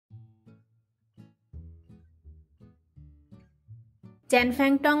Chen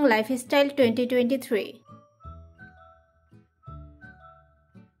Fang Tong Lifestyle 2023.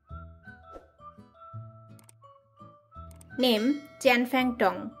 Name Chen Fang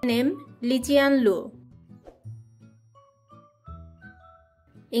Tong. Name Lijian Lu.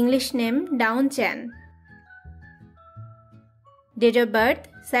 English name Dawn Chen. Date of birth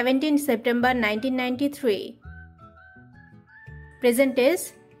 17 September 1993. Present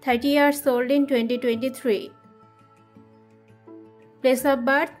age 30 years old in 2023. Place of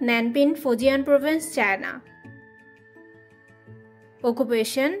birth Nanping, Fujian Province, China.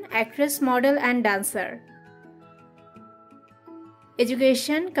 Occupation actress, model and dancer.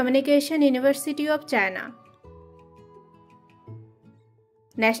 Education Communication University of China.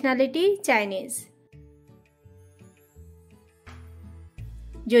 Nationality Chinese.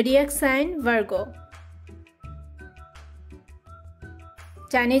 Zodiac sign Virgo.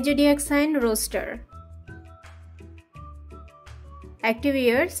 Chinese zodiac sign Rooster. Active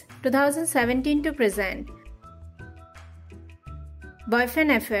years 2017 to present.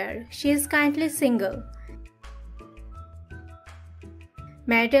 Boyfriend affair. She is currently single.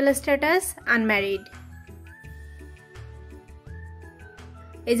 Marital status unmarried.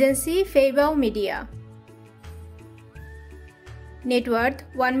 Agency Feibao Media. Net worth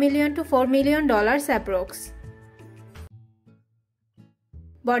 $1 million to $4 million approx.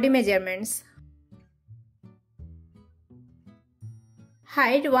 Body measurements.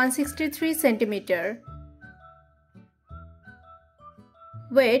 Height 163 cm.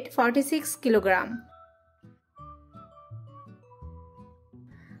 Weight 46 kg.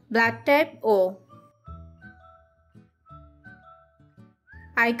 Blood type O.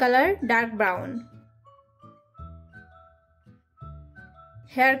 Eye color dark brown.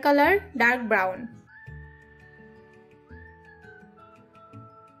 Hair color dark brown.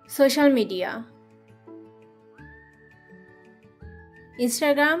 Social media.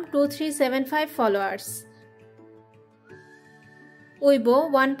 Instagram 2375 followers. Weibo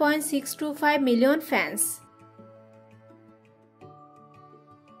 1.625 million fans.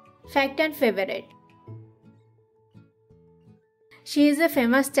 Fact and favorite. She is a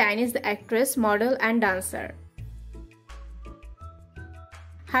famous Chinese actress, model and dancer.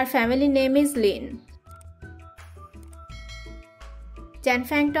 Her family name is Lin. Chen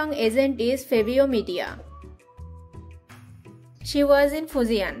Fang Tong agent is Feibao Media. She was in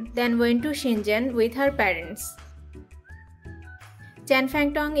Fujian, then went to Shenzhen with her parents. Chen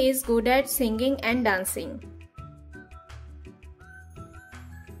Fang Tong is good at singing and dancing.